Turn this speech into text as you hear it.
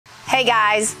Hey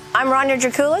guys, I'm Rhonda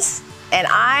Dracoulis, and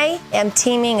I am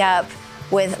teaming up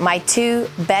with my two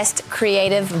best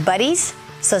creative buddies.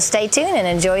 So stay tuned and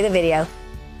enjoy the video.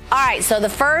 All right, so the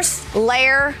first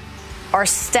layer or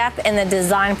step in the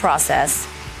design process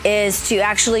is to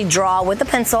actually draw with a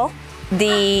pencil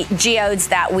the geodes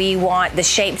that we want, the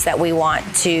shapes that we want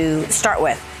to start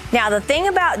with. Now, the thing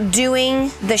about doing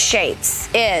the shapes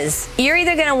is you're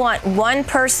either gonna want one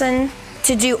person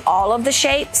to do all of the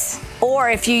shapes, or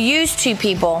if you use two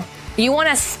people, you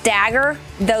wanna stagger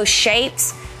those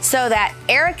shapes so that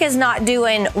Eric is not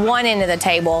doing one end of the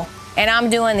table and I'm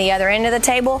doing the other end of the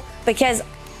table, because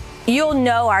you'll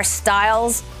know our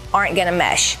styles aren't gonna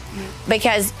mesh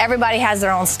because everybody has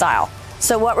their own style.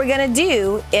 So what we're gonna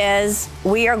do is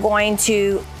we are going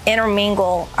to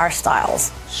intermingle our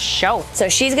styles. So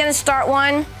she's gonna start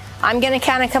one, I'm gonna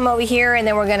kind of come over here, and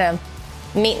then we're gonna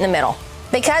meet in the middle.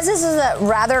 Because this is a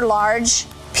rather large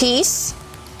piece,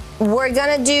 we're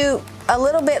gonna do a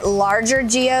little bit larger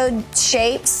geode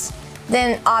shapes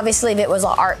than obviously if it was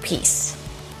an art piece.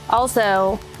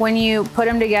 also, when you put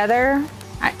them together,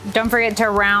 don't forget to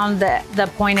round the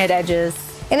pointed edges.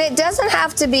 And it doesn't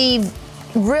have to be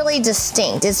really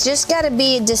distinct. It's just got to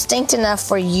be distinct enough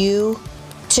for you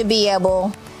to be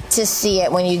able to see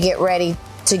it when you get ready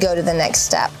to go to the next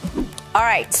step. All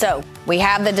right, so we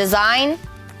have the design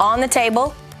on the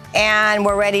table and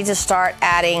we're ready to start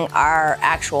adding our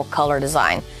actual color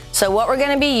design. So what we're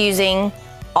going to be using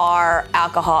are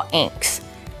alcohol inks.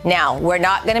 Now, we're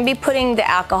not going to be putting the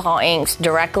alcohol inks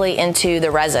directly into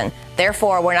the resin.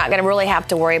 Therefore, we're not going to really have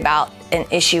to worry about an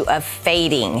issue of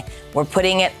fading. We're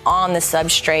putting it on the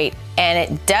substrate, and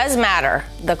it does matter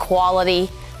the quality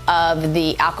of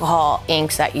the alcohol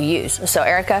inks that you use. So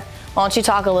Erica, why don't you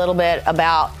talk a little bit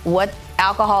about what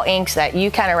alcohol inks that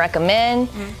you kind of recommend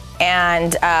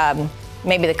and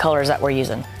maybe the colors that we're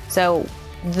using. So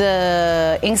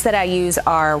the inks that I use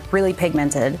are really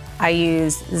pigmented. I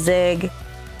use Zig,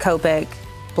 Copic,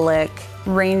 Blick,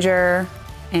 Ranger,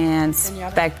 and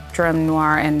Spectrum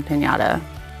Noir and Pinata.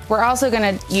 We're also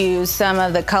gonna use some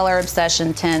of the Color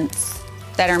Obsession tints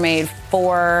that are made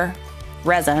for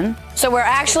resin. So we're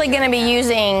actually gonna be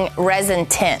using resin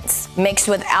tints mixed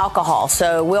with alcohol.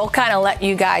 So we'll kind of let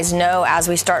you guys know as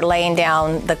we start laying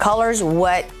down the colors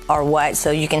what are what, so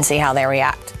you can see how they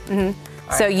react.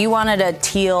 So you wanted a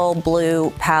teal blue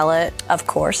palette, Of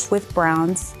course. with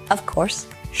browns. Of course.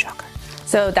 Shocker.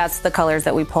 So that's the colors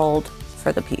that we pulled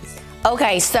for the piece.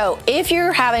 Okay, so if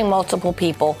you're having multiple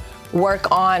people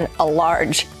work on a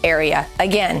large area,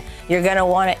 again, you're gonna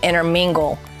wanna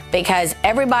intermingle, because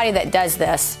everybody that does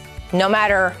this, no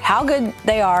matter how good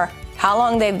they are, how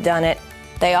long they've done it,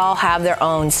 they all have their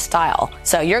own style.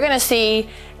 So you're gonna see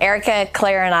Erica,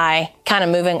 Claire, and I kind of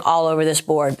moving all over this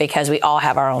board because we all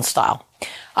have our own style.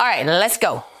 All right, let's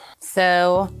go.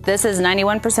 So this is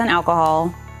 91%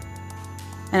 alcohol.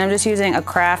 And I'm just using a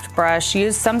craft brush.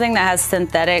 Use something that has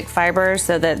synthetic fibers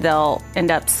so that they'll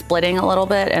end up splitting a little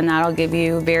bit, and that'll give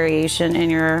you variation in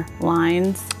your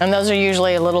lines. And those are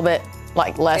usually a little bit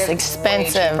like less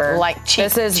expensive, like cheap.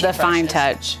 This is the fine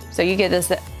touch. So you get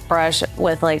this brush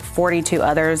with like 42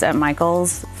 others at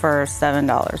Michael's for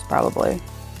 $7 probably.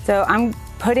 So I'm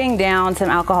putting down some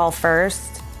alcohol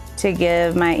first to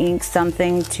give my ink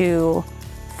something to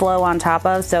flow on top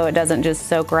of, so it doesn't just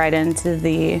soak right into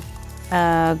the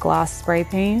gloss spray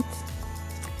paint.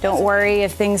 Don't worry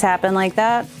if things happen like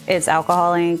that. It's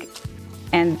alcohol ink,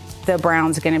 and the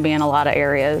brown's gonna be in a lot of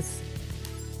areas.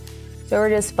 So we're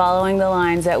just following the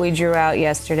lines that we drew out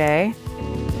yesterday.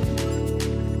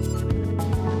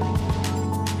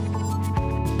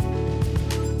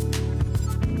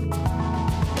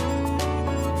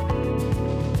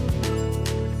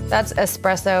 That's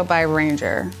Espresso by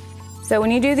Ranger. So when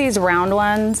you do these round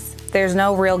ones, there's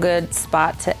no real good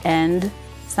spot to end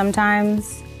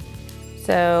sometimes.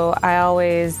 So I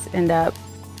always end up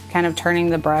kind of turning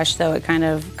the brush so it kind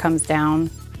of comes down.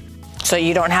 So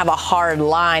you don't have a hard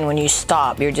line when you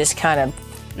stop, you're just kind of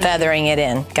feathering it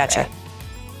in. Gotcha. Okay.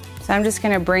 So I'm just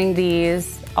gonna bring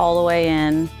these all the way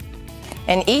in.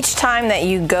 And each time that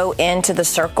you go into the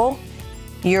circle,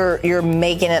 you're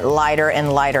making it lighter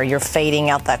and lighter. You're fading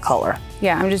out that color.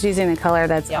 Yeah, I'm just using the color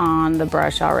that's on the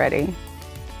brush already.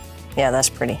 Yeah, that's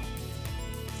pretty.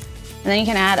 And then you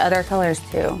can add other colors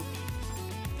too.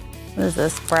 What is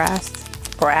this, brass?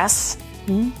 Brass?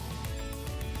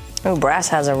 Oh, brass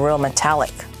has a real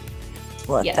metallic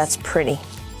look. Yes. That's pretty.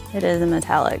 It is a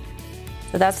metallic.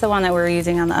 So that's the one that we're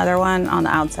using on the other one on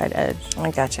the outside edge. I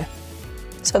gotcha.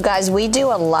 So guys, we do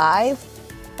a live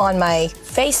on my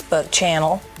Facebook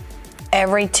channel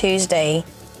every Tuesday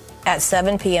at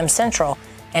 7 p.m. Central.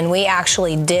 And we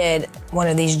actually did one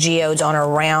of these geodes on a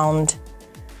round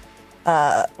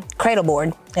cradle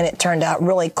board, and it turned out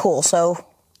really cool. So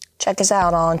check us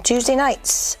out on Tuesday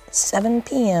nights, 7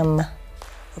 p.m.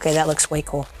 Okay, that looks way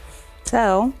cool.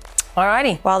 So,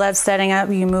 alrighty. While that's setting up,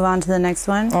 you move on to the next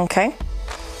one. Okay.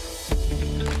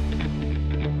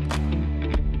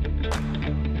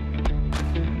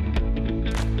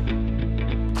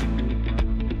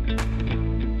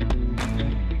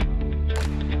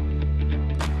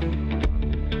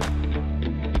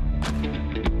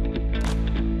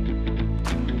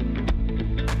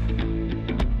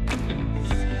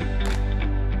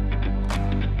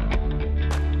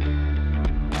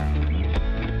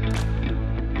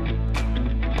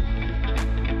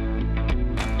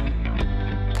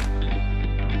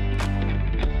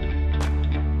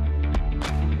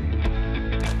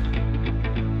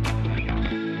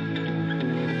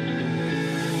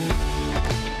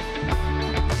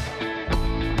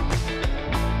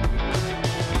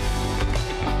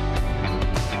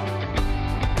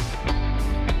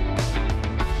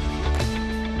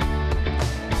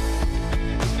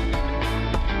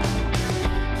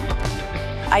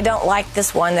 I don't like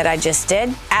this one that I just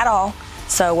did at all,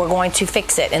 so we're going to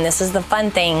fix it. And this is the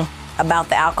fun thing about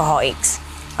the alcohol inks.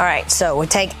 All right, so we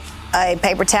take a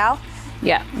paper towel.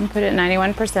 Yeah, and put it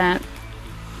 91%.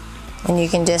 And you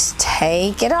can just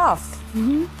take it off.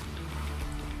 Mm-hmm.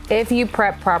 If you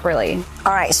prep properly.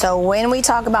 All right, so when we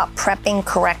talk about prepping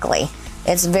correctly,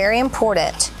 it's very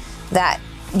important that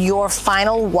your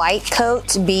final white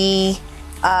coat be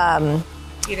either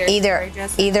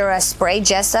a spray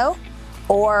gesso,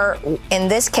 or in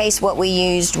this case, what we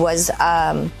used was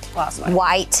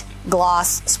white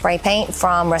gloss spray paint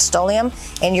from Rust-Oleum,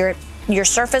 and your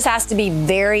surface has to be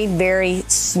very, very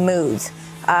smooth.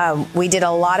 We did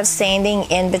a lot of sanding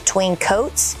in between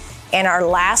coats, and our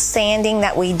last sanding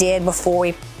that we did before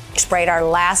we sprayed our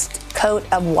last coat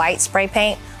of white spray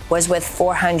paint was with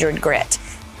 400 grit,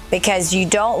 because you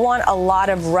don't want a lot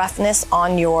of roughness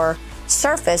on your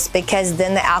surface, because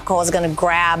then the alcohol is going to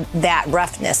grab that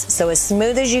roughness. So as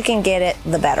smooth as you can get it,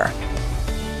 the better.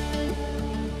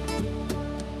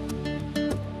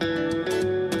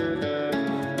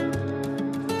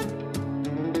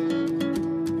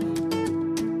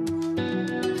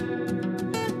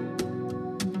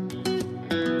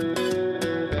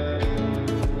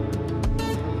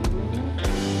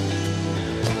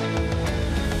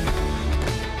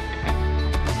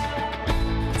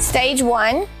 Stage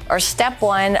one, or step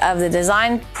one of the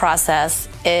design process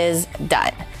is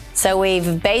done. So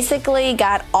we've basically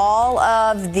got all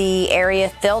of the area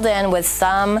filled in with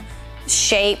some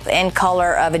shape and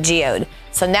color of a geode.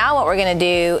 So now what we're gonna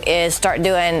do is start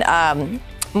doing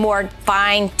more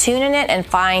fine tuning it and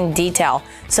fine detail.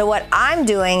 So what I'm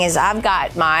doing is I've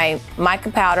got my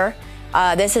mica powder.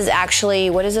 This is actually,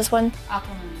 what is this one?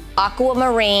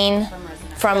 Aquamarine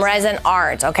from Resin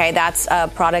Art. Okay, that's a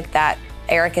product that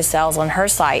Erica sells on her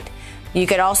site. You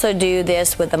could also do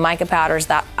this with the mica powders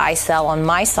that I sell on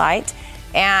my site.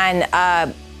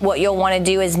 And what you'll want to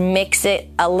do is mix it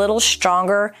a little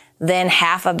stronger than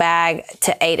half a bag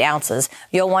to 8 ounces.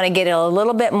 You'll want to get it a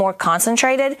little bit more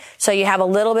concentrated, so you have a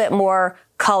little bit more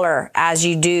color as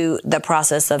you do the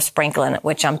process of sprinkling it,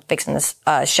 which I'm fixing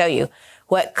to show you.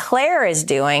 What Claire is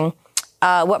doing,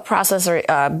 what process or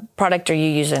product are you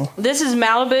using? This is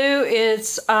Malibu.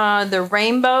 It's the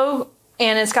rainbow.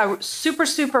 And it's got super,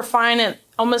 super fine, it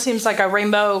almost seems like a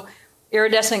rainbow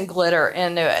iridescent glitter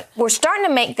into it. We're starting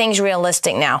to make things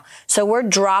realistic now. So we're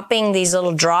dropping these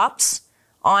little drops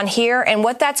on here. And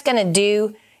what that's gonna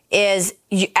do is,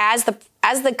 as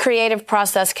the creative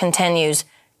process continues,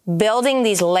 building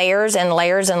these layers and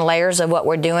layers and layers of what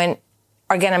we're doing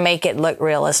are gonna make it look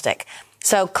realistic.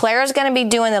 So Claire's gonna be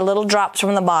doing the little drops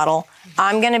from the bottle.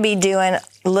 I'm gonna be doing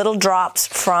little drops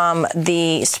from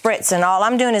the spritz, and all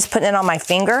I'm doing is putting it on my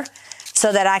finger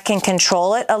so that I can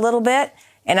control it a little bit,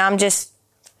 and I'm just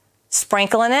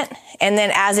sprinkling it. And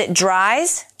then as it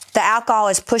dries, the alcohol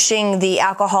is pushing the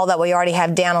alcohol that we already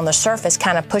have down on the surface,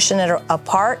 kind of pushing it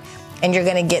apart, and you're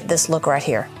gonna get this look right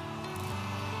here.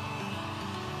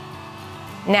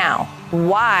 Now,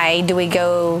 why do we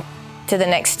go to the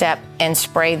next step and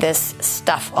spray this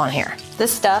stuff on here?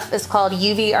 This stuff is called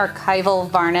UV Archival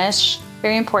Varnish.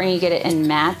 Very important you get it in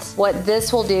matte. What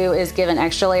this will do is give an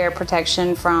extra layer of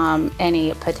protection from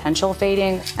any potential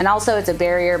fading. And also it's a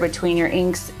barrier between your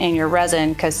inks and your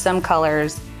resin, because some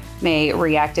colors may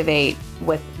reactivate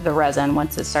with the resin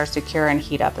once it starts to cure and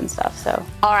heat up and stuff. So.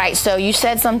 All right, so you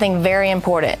said something very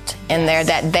important in there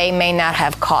that they may not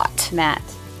have caught. Matte.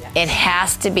 It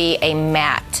has to be a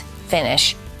matte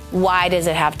finish. Why does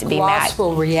it have to be Gloss matte?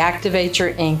 will reactivate your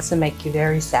inks and make you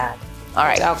very sad. All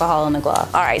right. There's alcohol in the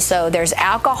gloss. All right, so there's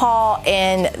alcohol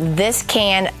in this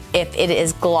can if it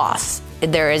is gloss.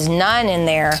 There is none in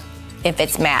there if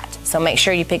it's matte. So make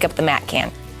sure you pick up the matte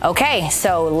can. Okay,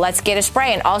 so let's get a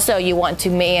spray. And also you want to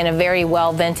be in a very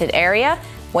well vented area.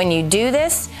 When you do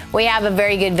this, we have a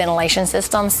very good ventilation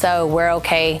system, so we're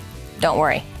okay. Don't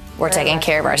worry, we're taking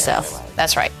care of ourselves.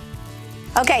 That's right.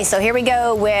 Okay, so here we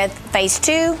go with phase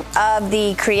 2 of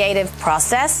the creative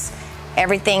process.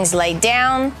 Everything's laid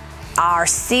down. Our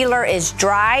sealer is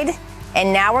dried.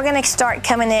 And now we're gonna start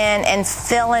coming in and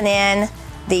filling in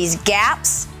these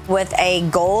gaps with a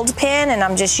gold pen, and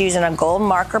I'm just using a gold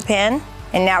marker pen.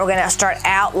 And now we're gonna start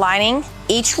outlining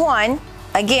each one.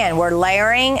 Again, we're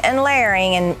layering and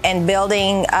layering and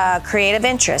building creative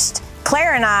interest.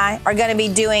 Claire and I are gonna be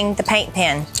doing the paint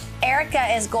pen.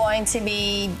 Erica is going to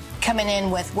be coming in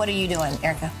with, what are you doing,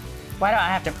 Erica? Why don't I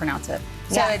have to pronounce it?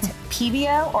 So Yeah. it's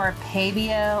Pebeo or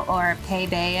Pebeo or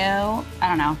Pebeo. I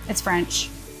don't know. It's French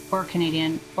or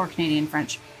Canadian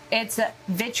French. It's a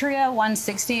Vitria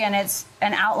 160, and it's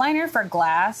an outliner for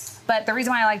glass. But the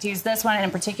reason why I like to use this one in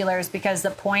particular is because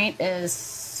the point is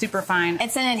super fine.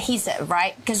 It's an adhesive,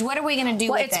 right? Because what are we gonna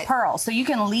do with It's it? pearl, so you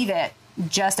can leave it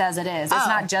just as it is. It's Oh.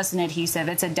 not just an adhesive,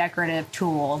 it's a decorative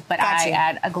tool, but Got I you.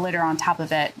 add a glitter on top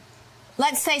of it.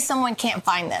 Let's say someone can't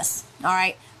find this, all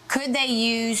right? Could they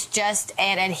use just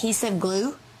an adhesive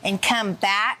glue and come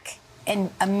back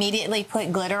and immediately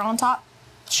put glitter on top?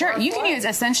 Sure, you can use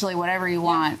essentially whatever you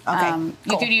want. Okay, You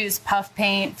cool. could use puff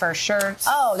paint for shirts,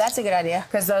 Oh, that's a good idea.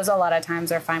 because those a lot of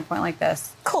times are fine point like this.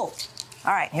 Cool.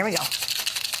 All right, here we go.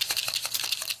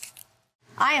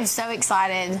 I am so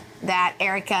excited that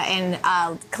Erica and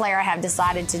Clara have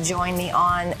decided to join me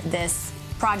on this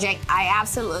project. I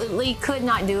absolutely could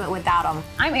not do it without them.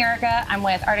 I'm Erica, I'm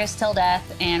with Artist Till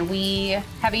Death, and we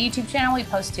have a YouTube channel we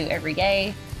post to every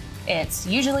day. It's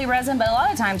usually resin, but a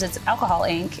lot of times it's alcohol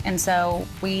ink, and so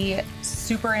we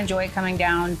super enjoy coming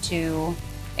down to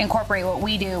incorporate what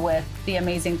we do with the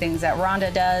amazing things that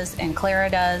Rhonda does and Clara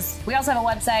does. We also have a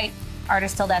website,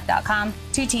 artisttilldeath.com,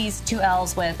 2 T's, 2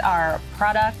 L's with our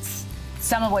products,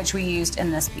 some of which we used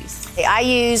in this piece. I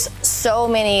use so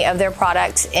many of their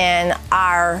products in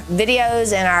our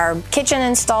videos, in our kitchen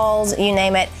installs, you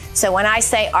name it. So when I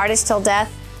say Artist Till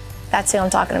Death, that's who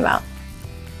I'm talking about.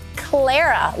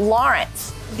 Clara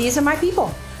Lawrence. These are my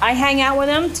people. I hang out with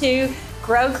them to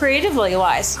grow creatively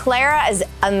wise. Clara is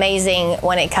amazing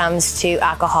when it comes to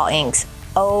alcohol inks.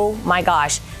 Oh my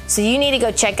gosh. So you need to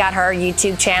go check out her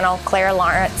YouTube channel, Clara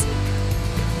Lawrence.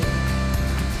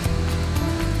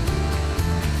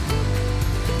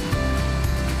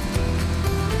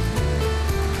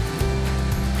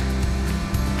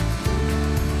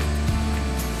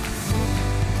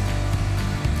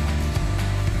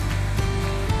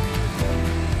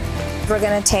 We're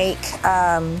gonna take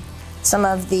some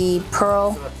of the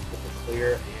pearl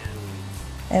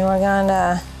and we're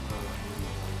gonna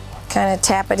kind of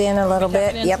tap it in a little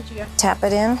bit. Yep, tap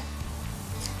it in. And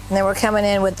then we're coming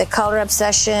in with the Color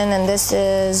Obsession, and this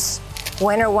is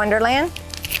Winter Wonderland.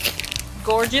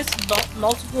 Gorgeous,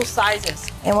 multiple sizes.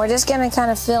 And we're just gonna kind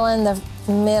of fill in the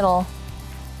middle.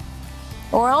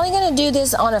 We're only gonna do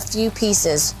this on a few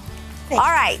pieces. All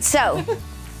right, so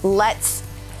let's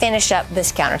finish up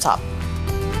this countertop.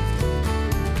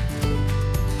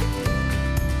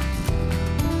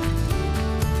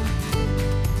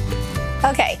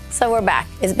 Okay, so we're back.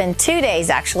 It's been 2 days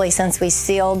actually since we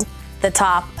sealed the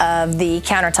top of the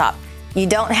countertop. You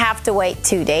don't have to wait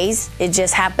 2 days. It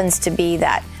just happens to be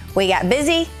that we got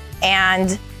busy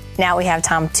and now we have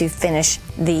time to finish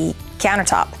the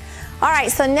countertop. All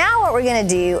right, so now what we're gonna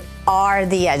do are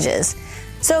the edges.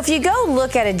 So if you go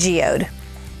look at a geode,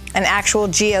 an actual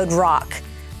geode rock,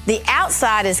 the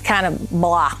outside is kind of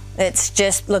blah. It's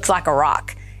just looks like a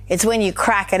rock. It's when you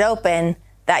crack it open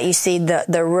that you see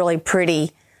the really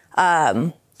pretty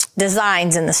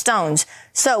designs in the stones.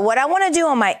 So what I want to do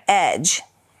on my edge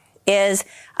is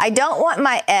I don't want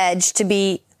my edge to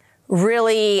be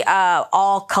really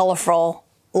all colorful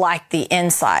like the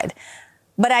inside.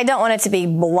 But I don't want it to be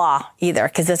blah either,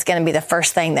 because it's going to be the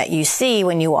first thing that you see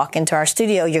when you walk into our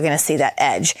studio. You're going to see that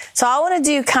edge. So I want to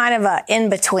do kind of a in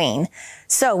between.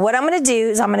 So what I'm going to do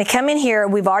is I'm going to come in here.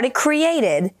 We've already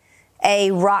created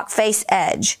a rock face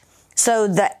edge. So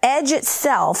the edge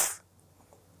itself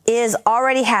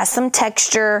already has some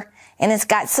texture, and it's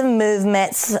got some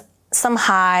movements, some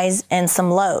highs and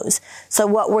some lows. So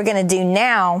what we're going to do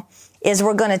now is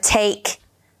we're going to take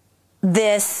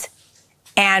this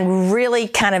and really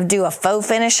kind of do a faux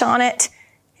finish on it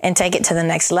and take it to the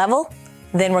next level.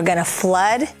 Then we're gonna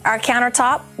flood our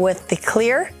countertop with the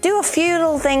clear. Do a few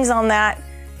little things on that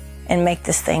and make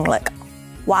this thing look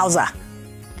wowza.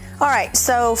 All right,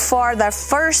 so for the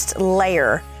first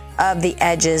layer of the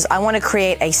edges, I wanna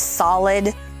create a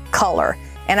solid color.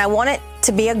 And I want it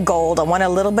to be a gold. I want a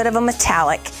little bit of a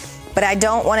metallic, but I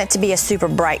don't want it to be a super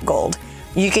bright gold.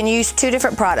 You can use two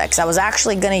different products. I was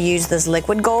actually gonna use this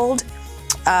liquid gold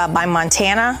by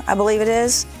Montana, I believe it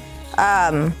is,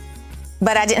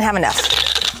 but I didn't have enough.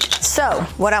 So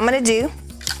what I'm gonna do,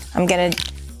 I'm gonna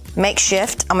make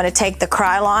shift. I'm gonna take the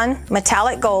Krylon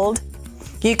metallic gold.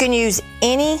 You can use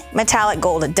any metallic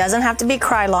gold. It doesn't have to be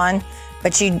Krylon,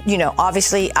 but you know,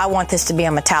 obviously I want this to be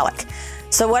a metallic.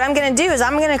 So what I'm gonna do is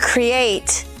I'm gonna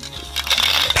create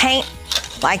paint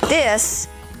like this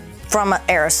from an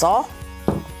aerosol.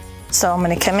 So I'm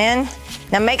gonna come in.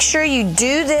 Now make sure you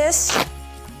do this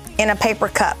in a paper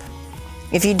cup.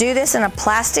 If you do this in a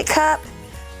plastic cup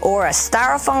or a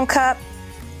styrofoam cup,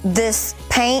 this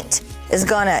paint is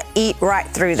gonna eat right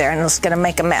through there and it's gonna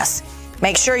make a mess.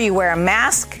 Make sure you wear a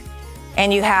mask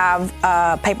and you have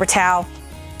a paper towel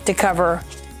to cover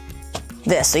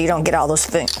this so you don't get all those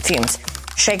fumes.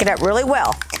 Shake it up really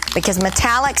well because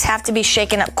metallics have to be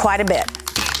shaken up quite a bit.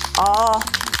 All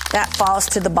that falls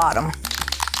to the bottom.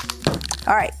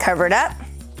 All right, cover it up.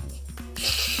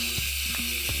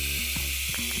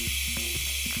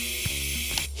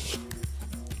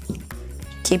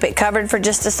 Keep it covered for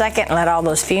just a second and let all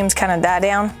those fumes kind of die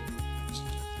down.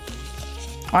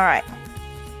 All right,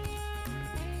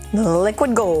 the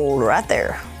liquid gold right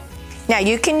there. Now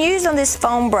you can use on this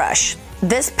foam brush.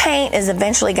 This paint is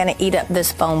eventually gonna eat up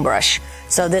this foam brush.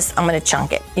 So this, I'm gonna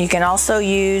chunk it. You can also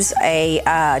use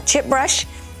a chip brush.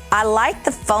 I like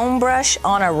the foam brush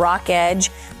on a rock edge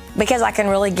because I can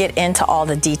really get into all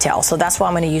the details. So that's why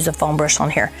I'm gonna use a foam brush on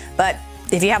here. But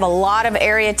if you have a lot of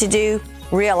area to do,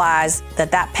 realize that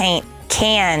that paint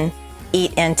can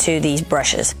eat into these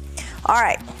brushes. All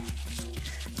right,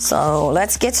 so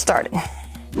let's get started.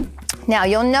 Now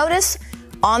you'll notice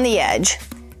on the edge,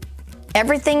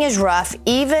 everything is rough,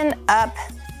 even up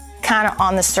kind of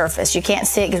on the surface. You can't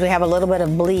see it because we have a little bit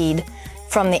of bleed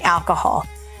from the alcohol.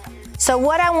 So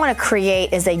what I want to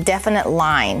create is a definite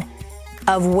line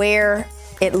of where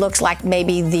it looks like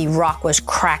maybe the rock was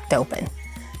cracked open.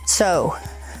 So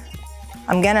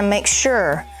I'm gonna make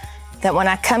sure that when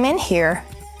I come in here,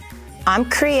 I'm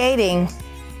creating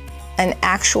an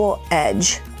actual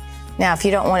edge. Now, if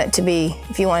you don't want it to be,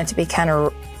 if you want it to be kind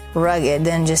of rugged,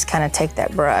 then just kind of take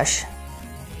that brush.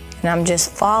 And I'm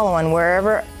just following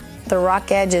wherever the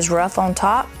rock edge is rough on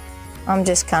top, I'm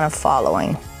just kind of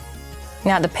following.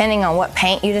 Now, depending on what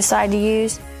paint you decide to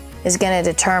use is gonna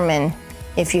determine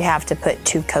if you have to put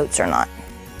two coats or not.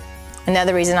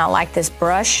 Another reason I like this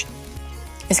brush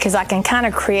is because I can kind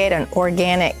of create an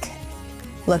organic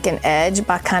looking edge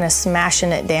by kind of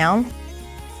smashing it down.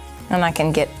 And I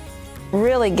can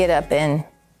really get up in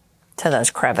to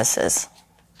those crevices.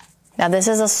 Now this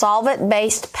is a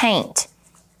solvent-based paint.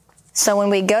 So when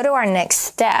we go to our next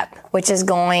step, which is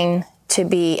going to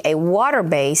be a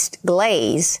water-based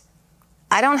glaze,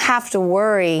 I don't have to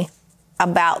worry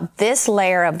about this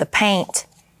layer of the paint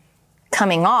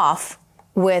coming off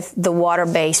with the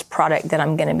water-based product that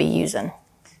I'm gonna be using.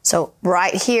 So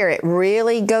right here, it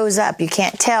really goes up. You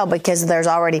can't tell because there's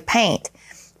already paint,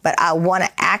 but I wanna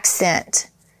accent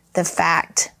the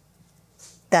fact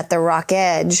that the rock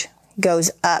edge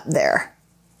goes up there.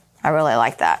 I really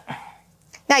like that.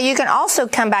 Now you can also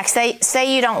come back,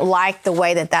 say you don't like the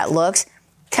way that that looks,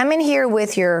 come in here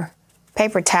with your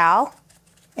paper towel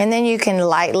and then you can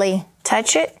lightly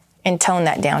touch it and tone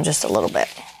that down just a little bit.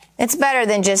 It's better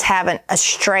than just having a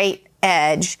straight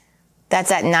edge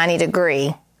that's at 90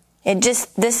 degrees.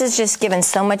 This is just giving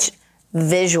so much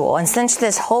visual. And since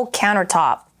this whole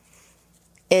countertop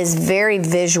is very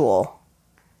visual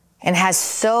and has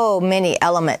so many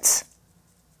elements,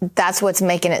 that's what's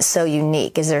making it so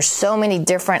unique, is there's so many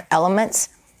different elements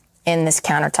in this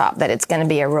countertop that it's gonna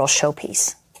be a real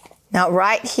showpiece. Now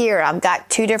right here, I've got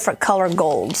two different color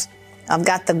golds. I've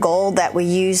got the gold that we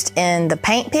used in the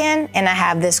paint pen, and I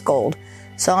have this gold.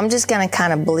 So I'm just gonna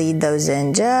kind of bleed those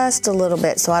in just a little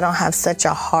bit so I don't have such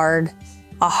a hard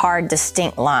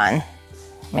distinct line.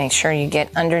 Make sure you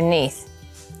get underneath.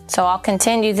 So I'll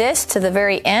continue this to the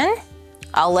very end.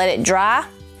 I'll let it dry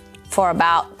for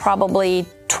about probably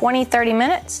 20-30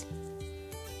 minutes.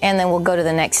 And then we'll go to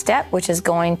the next step, which is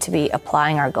going to be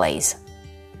applying our glaze.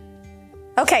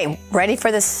 Okay, ready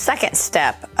for the second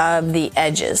step of the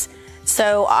edges.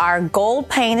 So our gold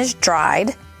paint is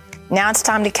dried. Now it's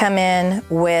time to come in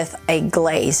with a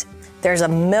glaze. There's a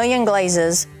million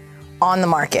glazes on the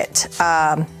market.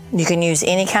 You can use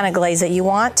any kind of glaze that you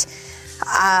want.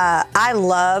 I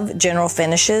love General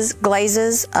Finishes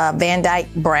glazes. Van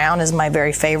Dyke Brown is my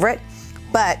very favorite,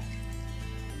 but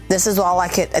this is all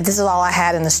I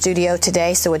had in the studio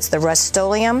today. So it's the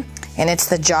Rust-Oleum and it's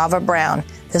the Java Brown.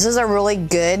 This is a really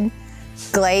good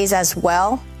glaze as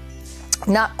well.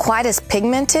 Not quite as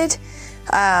pigmented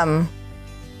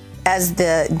as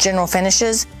the General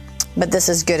Finishes, but this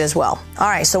is good as well. All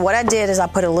right, so what I did is I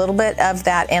put a little bit of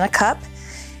that in a cup,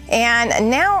 and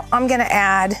now I'm gonna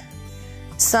add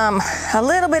a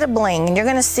little bit of bling, and you're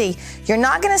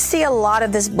not gonna see a lot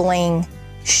of this bling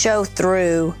show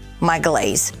through my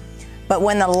glaze, but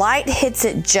when the light hits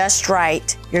it just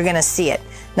right, you're gonna see it.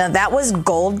 Now that was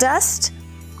gold dust,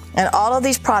 and all of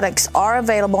these products are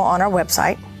available on our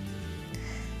website.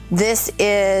 This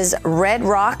is red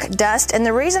rock dust, and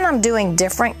the reason I'm doing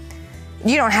different,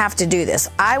 you don't have to do this.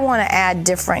 I wanna add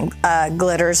different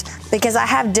glitters because I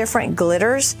have different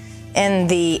glitters in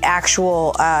the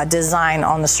actual design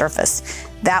on the surface.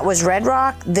 That was red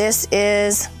rock. This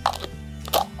is,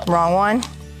 wrong one.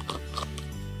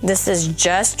 This is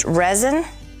just resin.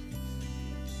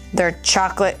 They're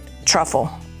chocolate truffle.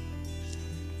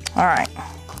 All right.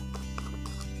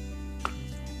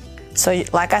 So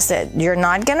like I said, you're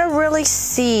not gonna really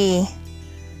see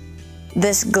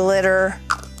this glitter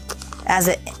as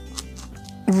it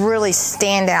really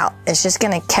stand out. It's just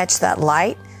gonna catch that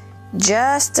light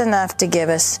just enough to give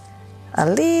us a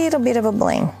little bit of a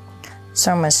bling.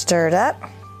 So I'm gonna stir it up.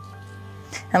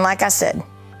 And like I said,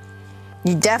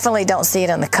 you definitely don't see it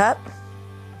in the cup,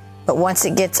 but once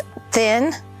it gets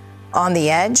thin on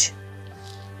the edge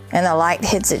and the light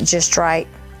hits it just right,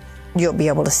 you'll be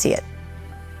able to see it.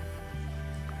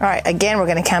 All right, again, we're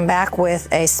gonna come back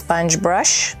with a sponge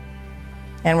brush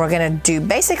and we're gonna do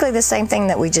basically the same thing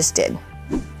that we just did.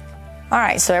 All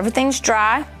right, so everything's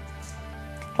dry.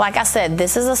 Like I said,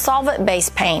 this is a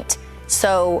solvent-based paint.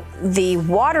 So the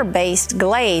water-based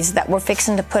glaze that we're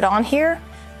fixing to put on here,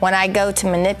 when I go to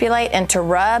manipulate and to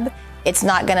rub, it's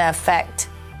not gonna affect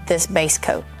this base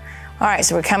coat. All right,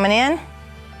 so we're coming in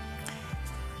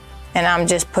and I'm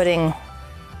just putting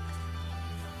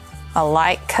a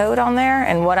light coat on there,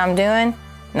 and what I'm doing,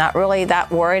 not really that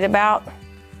worried about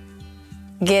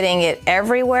getting it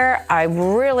everywhere. I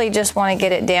really just wanna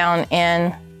get it down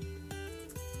in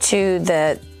to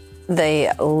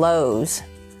the lows.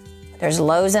 There's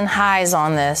lows and highs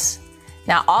on this.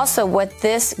 Now also what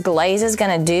this glaze is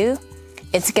gonna do,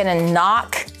 it's gonna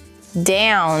knock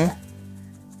down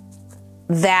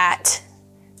that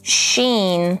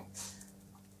sheen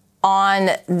on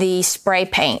the spray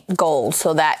paint gold,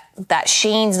 so that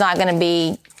sheen's not gonna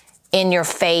be in your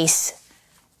face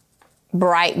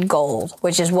bright gold,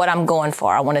 which is what I'm going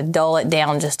for. I wanna dull it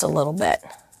down just a little bit.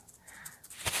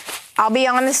 I'll be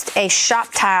honest, a shop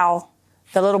towel,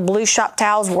 the little blue shop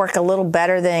towels work a little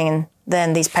better than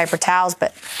these paper towels,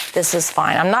 but this is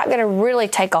fine. I'm not gonna really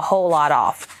take a whole lot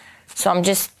off. So I'm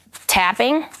just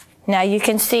tapping. Now you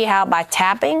can see how by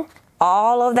tapping,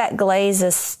 all of that glaze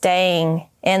is staying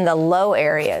in the low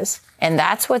areas. And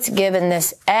that's what's giving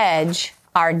this edge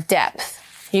our depth.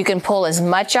 You can pull as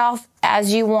much off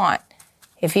as you want.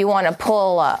 If you want to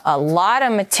pull a lot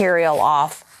of material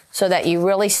off so that you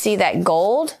really see that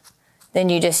gold, then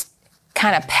you just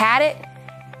kind of pat it.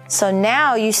 So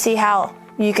now you see how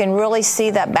you can really see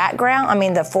that background. I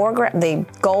mean, the foreground, the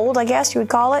gold, I guess you would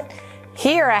call it.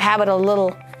 Here I have it a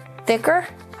little thicker.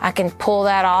 I can pull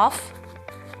that off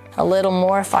a little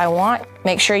more if I want.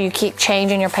 Make sure you keep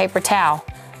changing your paper towel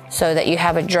so that you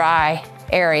have a dry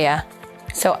area.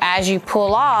 So as you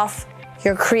pull off,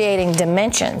 you're creating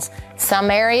dimensions.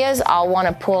 Some areas I'll want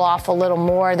to pull off a little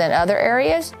more than other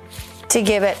areas to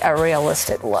give it a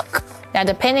realistic look. Now,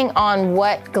 depending on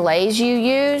what glaze you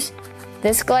use,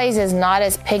 this glaze is not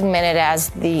as pigmented as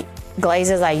the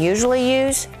glazes I usually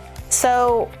use.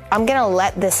 So I'm gonna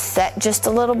let this set just a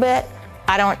little bit.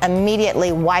 I don't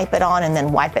immediately wipe it on and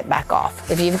then wipe it back off.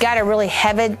 If you've got a really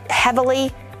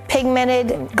heavily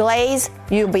pigmented glaze,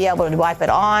 you'll be able to wipe it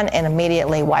on and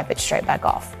immediately wipe it straight back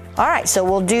off. All right, so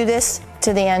we'll do this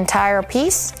to the entire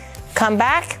piece, come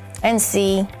back and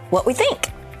see what we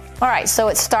think. All right, so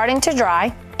it's starting to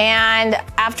dry. And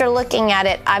after looking at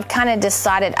it, I've kind of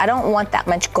decided I don't want that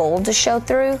much gold to show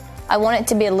through. I want it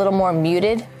to be a little more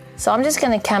muted. So I'm just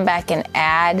gonna come back and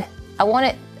add, I want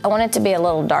it to be a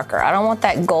little darker. I don't want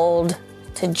that gold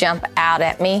to jump out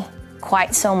at me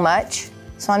quite so much.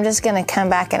 So I'm just gonna come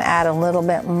back and add a little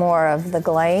bit more of the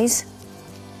glaze.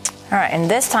 All right,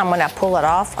 and this time when I pull it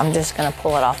off, I'm just gonna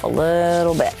pull it off a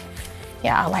little bit.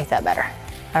 Yeah, I like that better.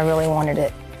 I really wanted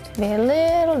it to be a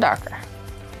little darker.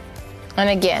 And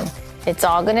again, it's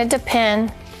all gonna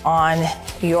depend on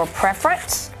your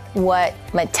preference, what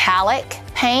metallic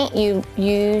paint you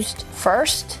used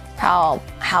first, how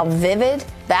vivid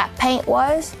that paint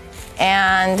was,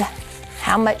 and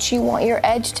how much you want your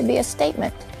edge to be a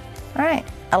statement. All right,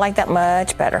 I like that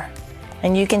much better.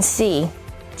 And you can see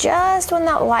just when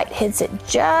that light hits it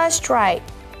just right,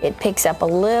 it picks up a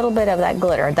little bit of that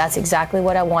glitter. That's exactly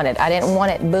what I wanted. I didn't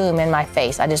want it boom in my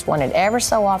face. I just wanted ever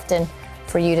so often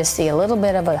for you to see a little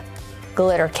bit of a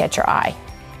glitter catch your eye.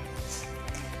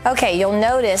 Okay, you'll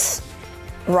notice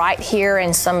right here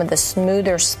in some of the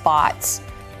smoother spots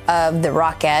of the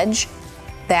rock edge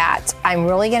that I'm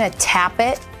really gonna tap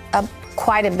it up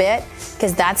quite a bit,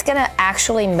 because that's gonna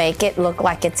actually make it look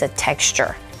like it's a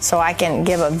texture. So I can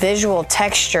give a visual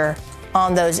texture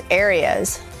on those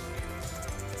areas.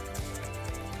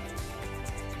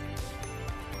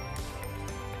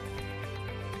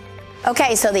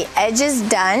 Okay, so the edge is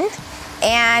done,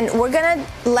 and we're gonna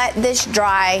let this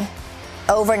dry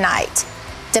overnight.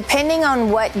 Depending on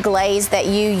what glaze that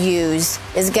you use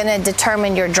is gonna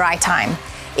determine your dry time.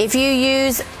 If you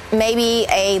use maybe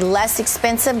a less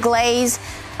expensive glaze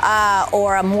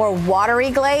or a more watery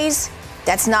glaze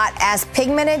that's not as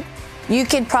pigmented, you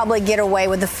could probably get away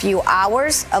with a few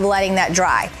hours of letting that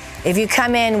dry. If you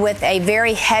come in with a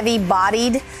very heavy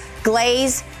bodied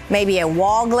glaze, maybe a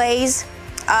wall glaze,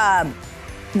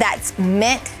 that's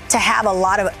meant to have a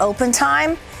lot of open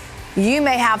time, you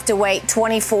may have to wait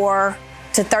 24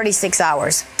 to 36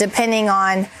 hours, depending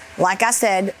on, like I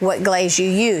said, what glaze you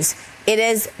use. It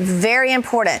is very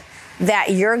important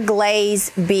that your glaze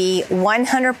be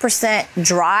 100%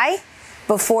 dry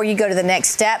before you go to the next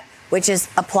step, which is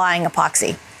applying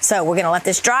epoxy. So we're gonna let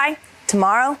this dry.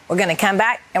 Tomorrow, we're gonna come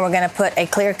back and we're gonna put a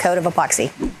clear coat of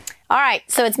epoxy. All right,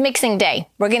 so it's mixing day.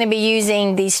 We're gonna be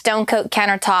using the Stone Coat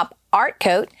Countertop Art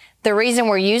Coat. The reason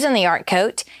we're using the Art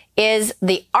Coat is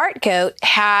the Art Coat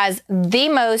has the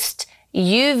most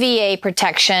UVA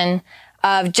protection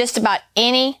of just about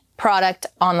any product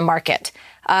on the market.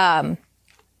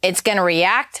 It's gonna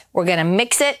react, we're gonna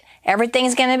mix it,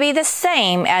 everything's gonna be the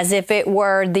same as if it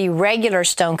were the regular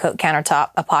Stone Coat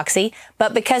Countertop Epoxy,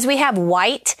 but because we have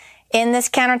white in this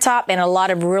countertop and a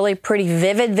lot of really pretty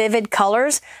vivid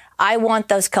colors, I want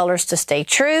those colors to stay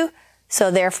true, so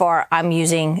therefore I'm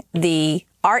using the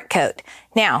Art Coat.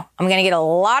 Now, I'm gonna get a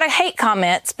lot of hate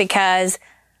comments because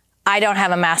I don't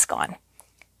have a mask on.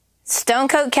 Stone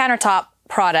Coat Countertop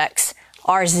products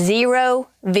are 0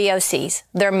 VOCs.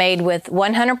 They're made with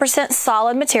 100%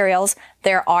 solid materials.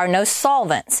 There are no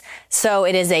solvents. So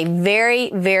it is a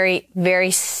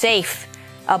very safe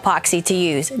epoxy to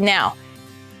use. Now,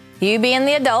 you being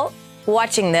the adult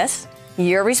watching this,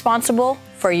 you're responsible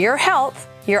for your health.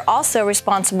 You're also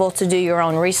responsible to do your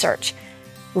own research.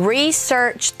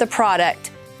 Research the product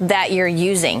that you're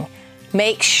using.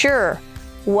 Make sure,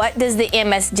 what does the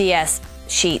MSDS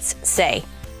sheets say?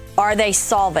 Are they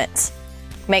solvents?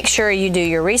 Make sure you do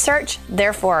your research.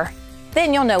 Therefore,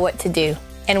 then you'll know what to do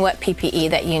and what PPE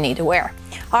that you need to wear.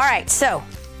 All right, so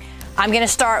I'm gonna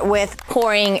start with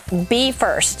pouring B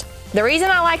first. The reason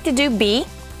I like to do B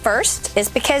first is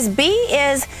because B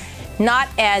is not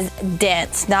as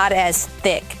dense, not as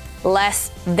thick,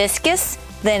 less viscous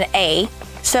than A.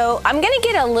 So I'm gonna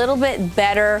get a little bit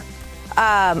better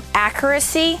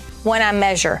accuracy when I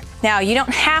measure. Now, you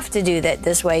don't have to do that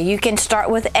this way. You can start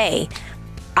with A.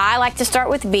 I like to start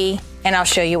with B, and I'll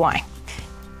show you why.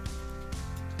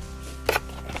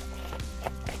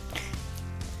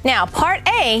 Now, part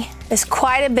A is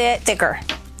quite a bit thicker,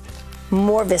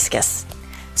 more viscous.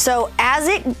 So as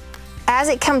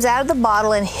it comes out of the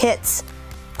bottle and hits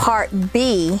part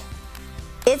B,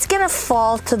 it's gonna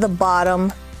fall to the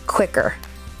bottom quicker.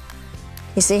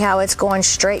 You see how it's going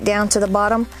straight down to the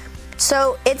bottom?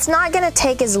 So it's not gonna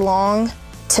take as long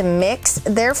to mix.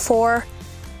 Therefore,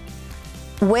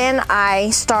 when I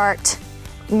start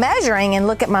measuring and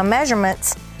look at my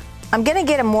measurements, I'm gonna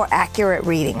get a more accurate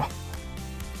reading.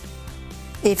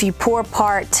 If you pour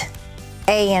part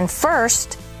A in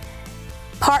first,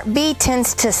 part B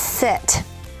tends to sit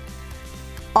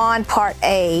on part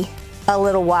A a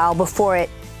little while before it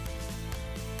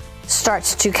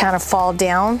starts to kind of fall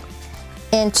down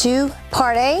into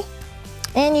part A,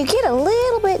 and you get a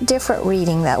little bit different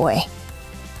reading that way.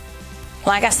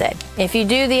 Like I said, if you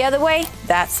do the other way,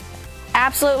 that's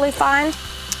absolutely fine.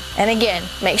 And again,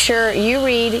 make sure you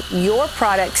read your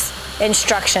product's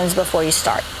instructions before you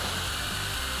start.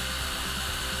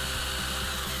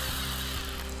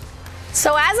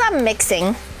 So as I'm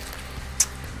mixing,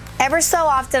 ever so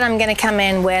often I'm gonna come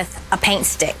in with a paint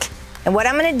stick. And what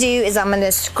I'm gonna do is I'm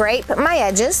gonna scrape my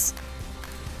edges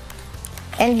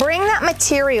and bring that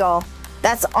material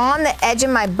that's on the edge of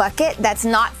my bucket that's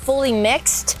not fully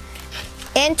mixed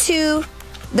into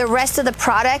the rest of the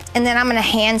product, and then I'm gonna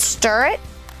hand stir it.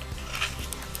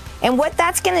 And what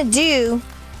that's gonna do,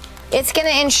 it's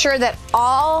gonna ensure that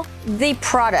all the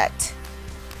product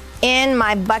in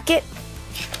my bucket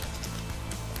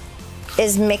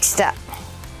is mixed up.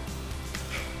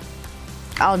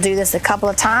 I'll do this a couple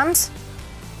of times.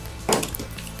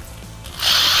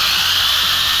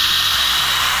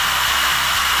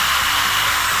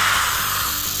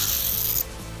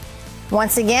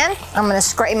 Once again, I'm gonna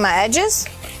scrape my edges,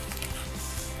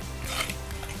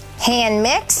 hand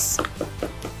mix,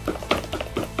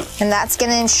 and that's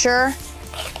gonna ensure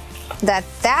that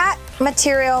that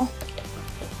material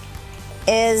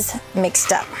is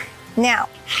mixed up. Now,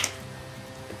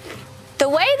 the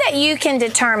way that you can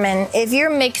determine if you're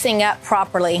mixing up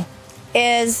properly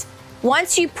is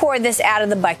once you pour this out of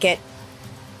the bucket,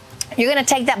 you're gonna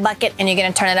take that bucket and you're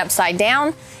gonna turn it upside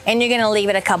down and you're gonna leave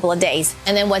it a couple of days.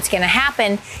 And then what's gonna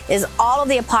happen is all of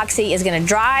the epoxy is gonna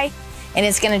dry and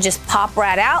it's gonna just pop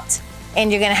right out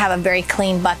and you're gonna have a very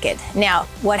clean bucket. Now,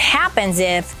 what happens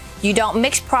if you don't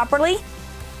mix properly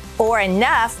or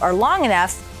enough or long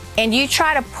enough and you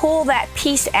try to pull that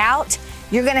piece out,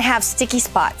 you're gonna have sticky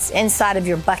spots inside of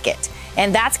your bucket.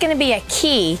 And that's gonna be a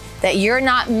key that you're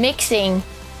not mixing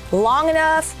long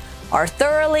enough or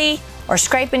thoroughly or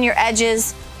scraping your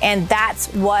edges, and that's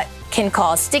what can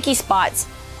cause sticky spots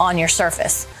on your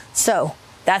surface. So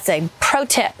that's a pro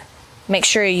tip. Make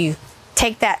sure you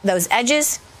take those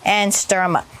edges and stir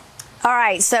them up. All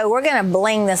right, so we're gonna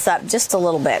bling this up just a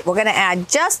little bit. We're gonna add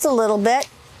just a little bit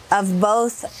of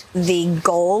both the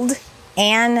gold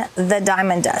and the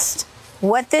diamond dust.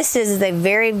 What this is a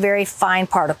very, very fine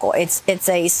particle. It's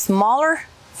a smaller,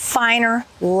 finer,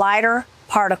 lighter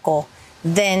particle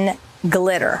than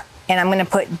glitter. And I'm gonna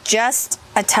put just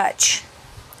a touch.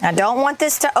 I don't want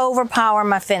this to overpower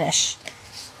my finish.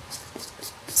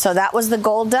 So that was the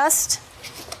gold dust.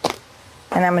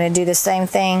 And I'm gonna do the same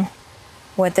thing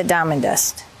with the diamond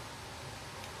dust.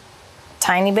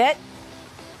 Tiny bit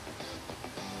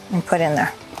and put in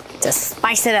there. Just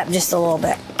spice it up just a little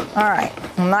bit. All right,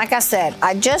 and like I said,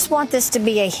 I just want this to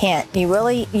be a hint.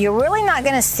 You're really not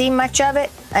gonna see much of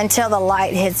it until the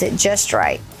light hits it just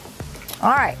right.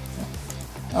 All right,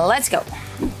 let's go.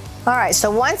 All right,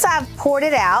 so once I've poured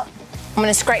it out, I'm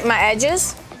gonna scrape my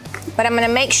edges, but I'm gonna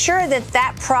make sure that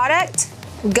that product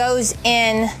goes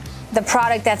in the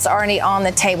product that's already on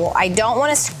the table. I don't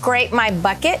wanna scrape my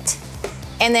bucket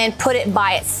and then put it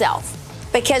by itself,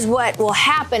 because what will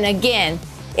happen again,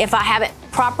 if I haven't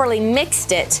properly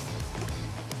mixed it,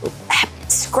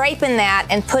 scraping that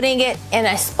and putting it in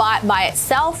a spot by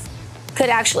itself could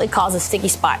actually cause a sticky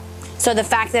spot. So the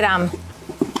fact that I'm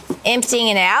emptying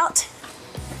it out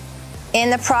in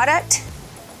the product,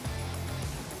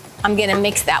 I'm gonna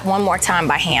mix that one more time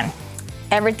by hand.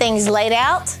 Everything's laid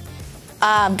out.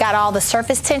 Got all the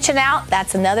surface tension out.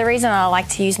 That's another reason I like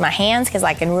to use my hands, because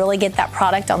I can really get that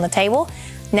product on the table.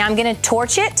 Now I'm gonna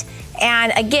torch it.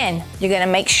 And again, you're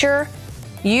gonna make sure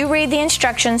you read the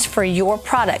instructions for your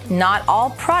product. Not all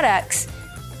products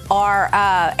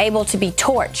are able to be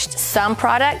torched. Some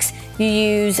products, you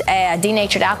use a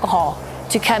denatured alcohol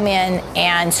to come in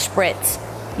and spritz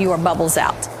your bubbles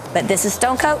out. But this is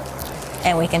Stone Coat,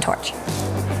 and we can torch.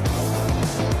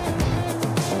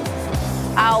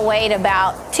 I'll wait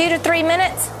about 2 to 3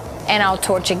 minutes, and I'll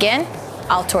torch again.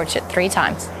 I'll torch it 3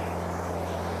 times.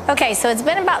 Okay, so it's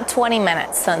been about 20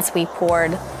 minutes since we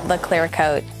poured the clear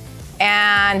coat.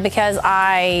 And because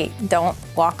I don't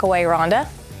walk away, Rhonda,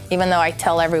 even though I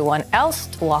tell everyone else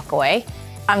to walk away,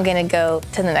 I'm gonna go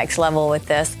to the next level with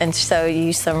this and show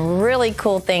you some really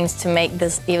cool things to make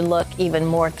this look even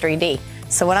more 3D.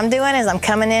 So what I'm doing is I'm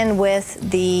coming in with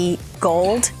the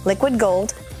gold, liquid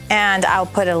gold, and I'll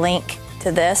put a link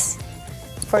to this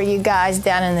for you guys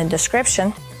down in the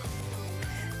description.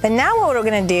 But now what we're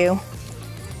gonna do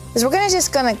is we're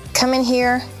just gonna come in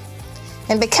here,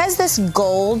 and because this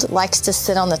gold likes to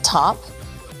sit on the top,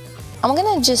 I'm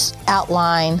gonna just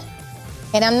outline,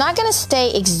 and I'm not gonna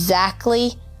stay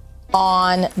exactly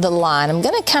on the line. I'm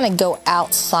gonna kind of go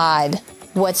outside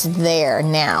what's there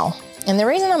now. And the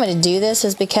reason I'm gonna do this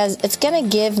is because it's gonna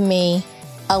give me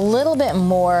a little bit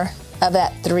more of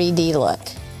that 3D look.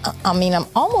 I mean, I'm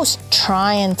almost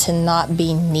trying to not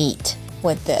be neat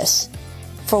with this.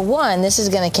 For one, this is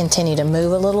gonna continue to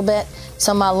move a little bit,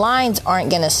 so my lines aren't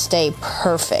gonna stay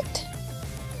perfect.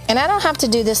 And I don't have to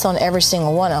do this on every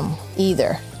single one of them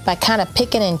either. By kind of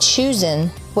picking and choosing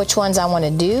which ones I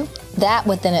wanna do, that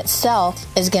within itself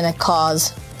is gonna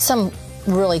cause some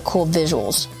really cool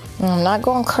visuals. And I'm not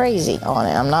going crazy on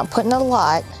it, I'm not putting a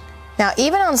lot. Now,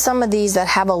 even on some of these that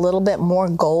have a little bit more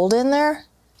gold in there,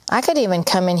 I could even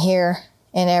come in here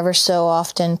and ever so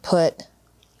often put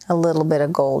a little bit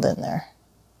of gold in there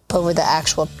over the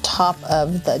actual top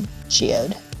of the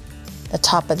geode, the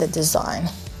top of the design.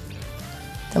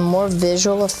 The more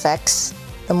visual effects,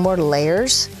 the more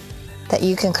layers that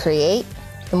you can create,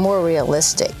 the more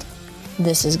realistic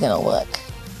this is gonna look.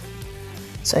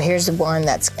 So here's the one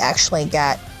that's actually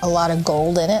got a lot of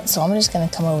gold in it. So I'm just gonna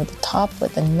come over the top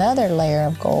with another layer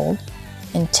of gold,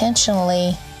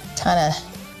 intentionally kind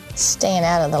of staying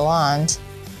out of the lines.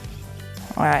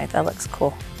 All right, that looks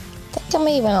cool. I think I'm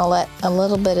even gonna let a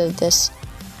little bit of this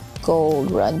gold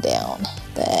run down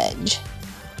the edge.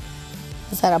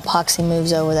 As that epoxy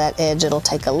moves over that edge, it'll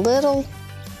take a little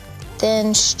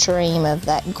thin stream of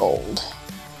that gold.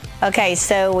 Okay,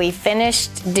 so we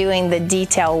finished doing the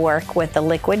detail work with the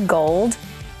liquid gold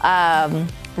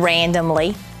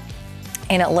randomly,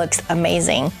 and it looks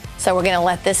amazing. So we're gonna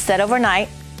let this set overnight,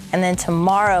 and then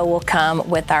tomorrow we'll come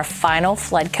with our final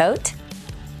flood coat.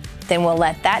 Then we'll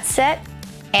let that set,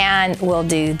 and we'll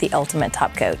do the ultimate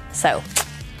top coat. So,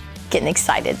 getting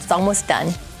excited, it's almost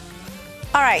done.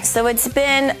 All right, so it's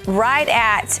been right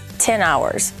at 10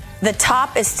 hours. The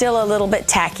top is still a little bit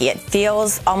tacky. It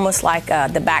feels almost like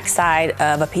the backside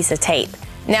of a piece of tape.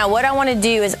 Now, what I wanna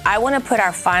do is I wanna put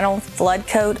our final flood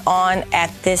coat on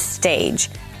at this stage.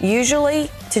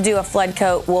 Usually, to do a flood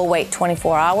coat, we'll wait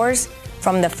 24 hours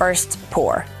from the first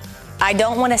pour. I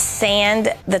don't wanna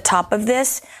sand the top of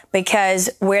this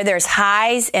because where there's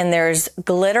highs and there's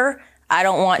glitter, I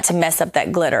don't want to mess up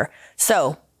that glitter.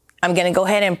 So, I'm gonna go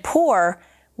ahead and pour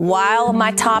while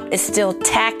my top is still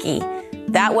tacky.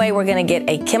 That way we're gonna get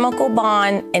a chemical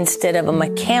bond instead of a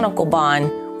mechanical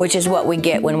bond, which is what we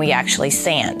get when we actually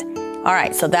sand. All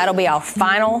right, so that'll be our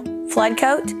final flood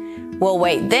coat. We'll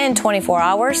wait then 24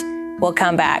 hours. We'll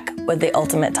come back with the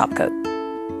ultimate top coat.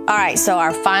 All right, so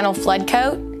our final flood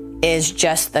coat is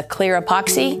just the clear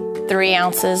epoxy, 3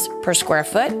 ounces per square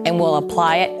foot, and we'll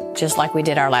apply it just like we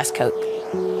did our last coat.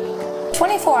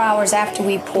 24 hours after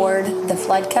we poured the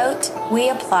flood coat, we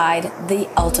applied the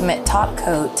ultimate top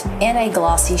coat in a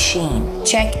glossy sheen.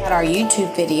 Check out our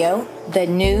YouTube video, The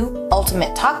New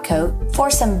Ultimate Top Coat,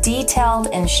 for some detailed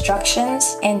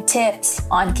instructions and tips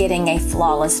on getting a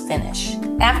flawless finish.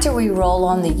 After we roll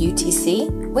on the UTC,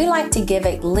 we like to give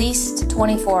at least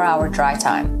 24-hour dry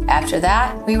time. After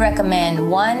that, we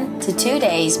recommend 1 to 2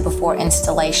 days before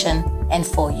installation and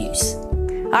full use.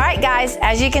 All right, guys,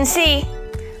 as you can see,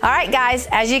 our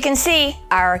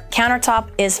countertop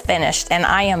is finished and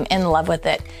I am in love with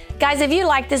it. Guys, if you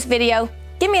like this video,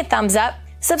 give me a thumbs up,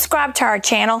 subscribe to our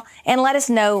channel, and let us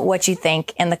know what you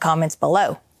think in the comments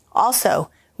below.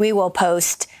 Also, we will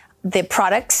post the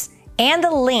products and the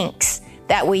links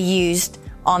that we used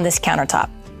on this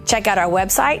countertop. Check out our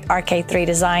website,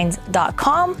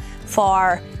 RK3designs.com,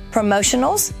 for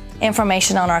promotionals,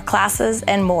 information on our classes,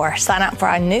 and more. Sign up for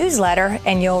our newsletter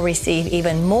and you'll receive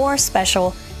even more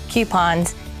special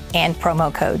coupons and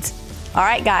promo codes. All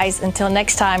right, guys, until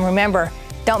next time, remember,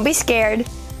 don't be scared,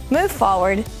 move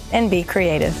forward, and be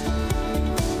creative.